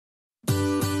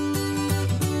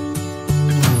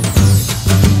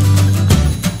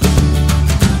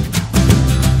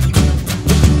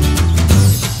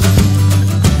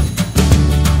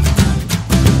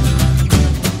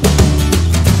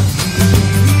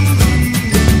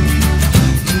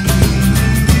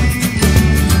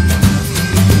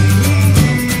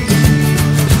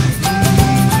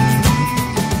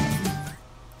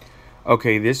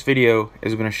Okay, this video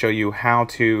is going to show you how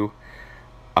to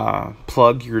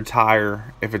plug your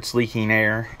tire if it's leaking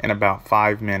air in about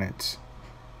 5 minutes.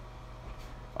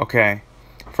 Okay,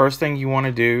 first thing you want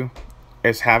to do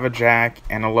is have a jack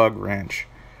and a lug wrench.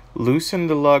 Loosen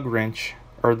the lug wrench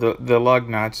or the lug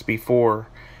nuts before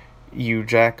you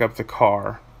jack up the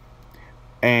car.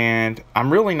 And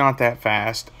I'm really not that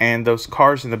fast, and those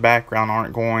cars in the background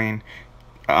aren't going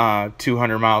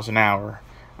 200 miles an hour.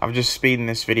 I'm just speeding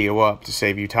this video up to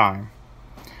save you time.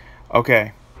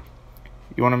 Okay,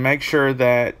 you want to make sure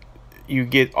that you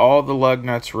get all the lug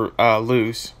nuts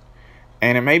loose,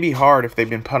 and it may be hard if they've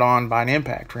been put on by an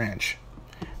impact wrench,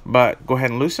 but go ahead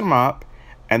and loosen them up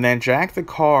and then jack the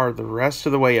car the rest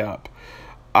of the way up.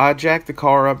 I jacked the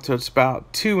car up to it's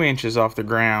about 2 inches off the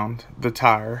ground, the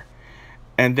tire,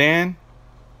 and then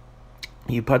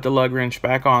you put the lug wrench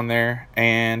back on there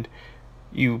and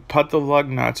you put the lug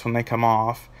nuts when they come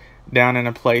off down in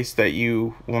a place that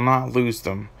you will not lose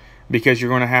them, because you're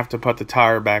going to have to put the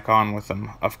tire back on with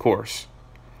them, of course.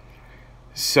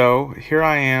 So here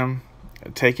I am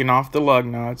taking off the lug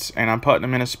nuts, and I'm putting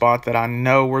them in a spot that I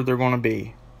know where they're going to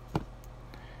be.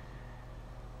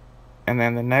 And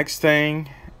then the next thing,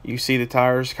 you see the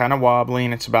tire's kind of wobbly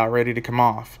and it's about ready to come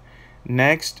off.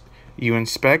 Next, you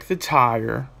inspect the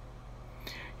tire.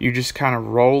 You just kind of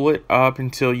roll it up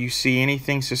until you see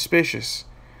anything suspicious.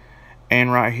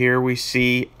 And right here we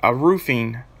see a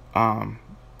roofing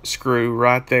screw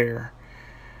right there.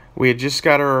 We had just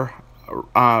got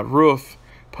our roof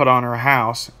put on our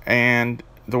house, and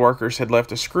the workers had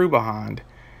left a screw behind.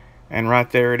 And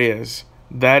right there it is.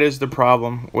 That is the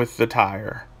problem with the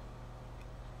tire.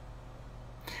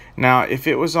 Now, if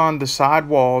it was on the side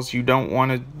walls, you don't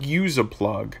want to use a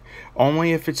plug.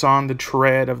 Only if it's on the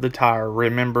tread of the tire.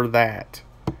 Remember that.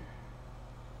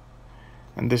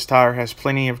 And this tire has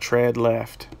plenty of tread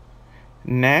left.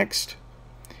 Next,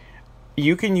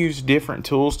 you can use different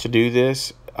tools to do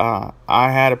this. I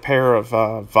had a pair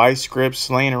of vice grips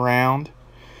laying around,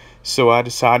 so I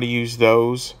decided to use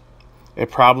those.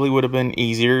 It probably would have been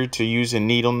easier to use a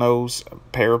needle nose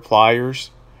pair of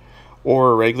pliers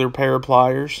or a regular pair of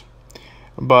pliers,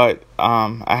 but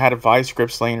I had a vice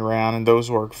grips laying around and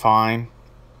those work fine.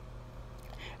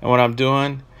 And what I'm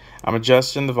doing, I'm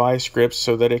adjusting the vice grips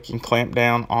so that it can clamp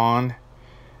down on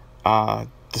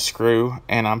the screw,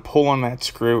 and I'm pulling that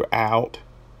screw out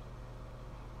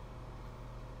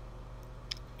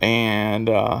and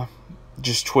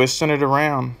just twisting it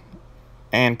around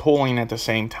and pulling at the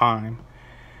same time,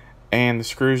 and the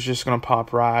screw's just going to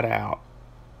pop right out.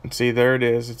 And see, there it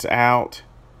is, it's out,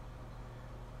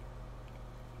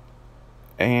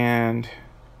 and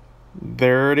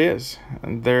there it is,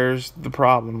 and there's the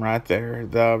problem right there,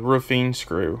 the roofing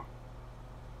screw.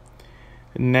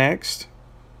 Next,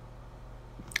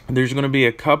 there's going to be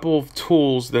a couple of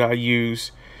tools that I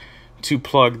use to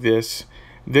plug this.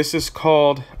 This is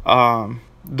called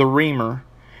the reamer,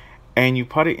 and you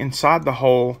put it inside the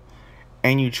hole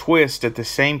and you twist at the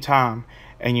same time,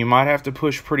 and you might have to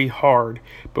push pretty hard,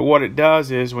 but what it does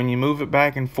is when you move it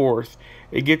back and forth,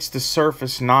 it gets the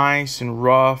surface nice and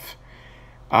rough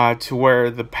to where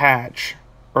the patch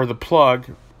or the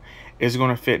plug is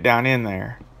going to fit down in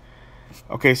there.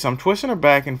 Okay, so I'm twisting it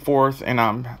back and forth, and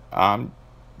I'm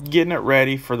getting it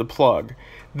ready for the plug.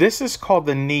 This is called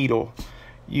the needle.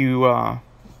 You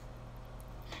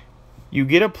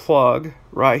get a plug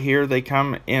right here. They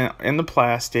come in the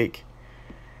plastic,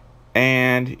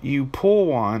 and you pull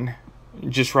one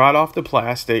just right off the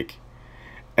plastic,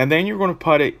 and then you're going to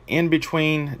put it in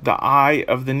between the eye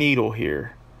of the needle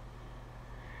here,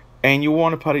 and you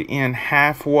want to put it in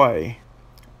halfway,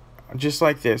 just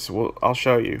like this. Well, I'll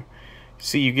show you.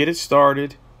 See, you get it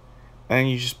started, and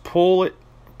you just pull it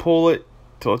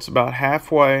till it's about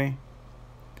halfway,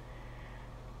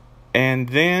 and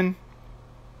then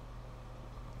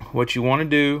what you want to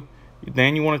do,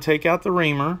 then you want to take out the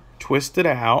reamer, twist it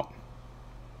out,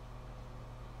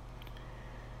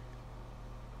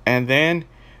 and then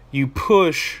you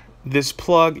push this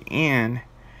plug in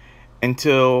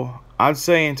until, I'd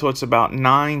say until it's about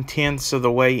 9/10 of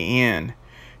the way in,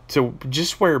 to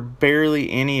just where barely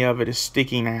any of it is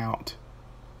sticking out.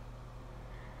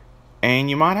 And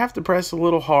you might have to press a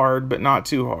little hard, but not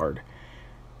too hard.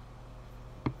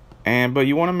 But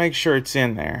you want to make sure it's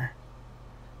in there.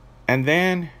 And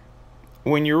then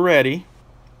when you're ready,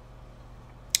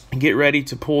 get ready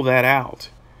to pull that out,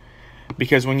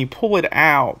 because when you pull it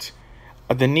out,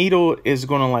 the needle is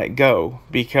going to let go,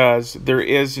 because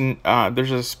there's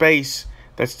a space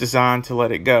that's designed to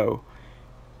let it go.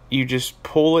 You just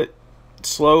pull it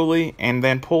slowly and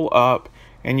then pull up,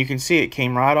 and you can see it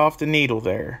came right off the needle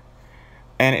there,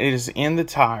 and it is in the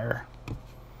tire.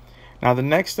 Now the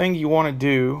next thing you want to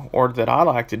do, or that I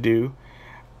like to do,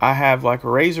 I have like a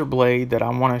razor blade that I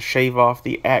want to shave off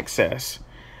the excess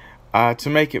to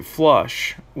make it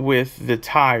flush with the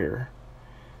tire,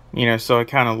 you know, so it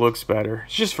kind of looks better.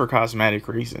 It's just for cosmetic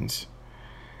reasons.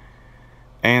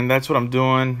 And that's what I'm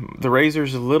doing. The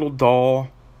razor's a little dull,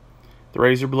 the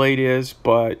razor blade is,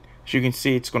 but as you can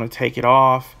see, it's going to take it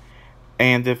off,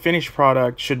 and the finished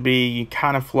product should be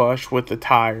kind of flush with the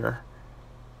tire.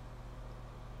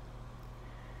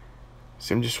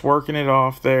 So I'm just working it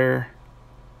off there,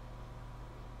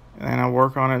 and then I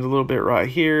work on it a little bit right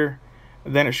here.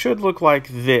 Then it should look like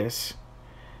this,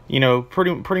 you know,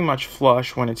 pretty much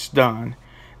flush when it's done.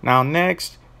 Now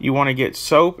next, you want to get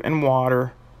soap and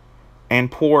water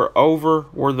and pour over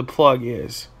where the plug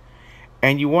is,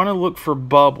 and you want to look for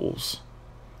bubbles,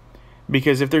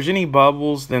 because if there's any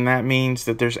bubbles, then that means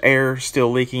that there's air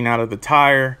still leaking out of the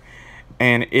tire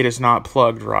and it is not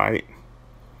plugged right.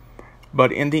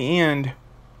 But in the end,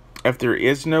 if there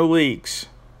is no leaks,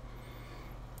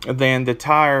 then the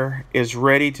tire is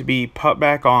ready to be put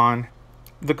back on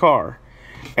the car.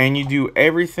 And you do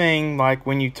everything like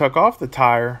when you took off the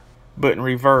tire, but in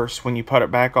reverse when you put it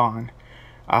back on.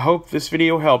 I hope this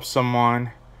video helps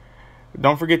someone.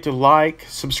 Don't forget to like,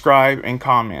 subscribe, and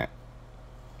comment.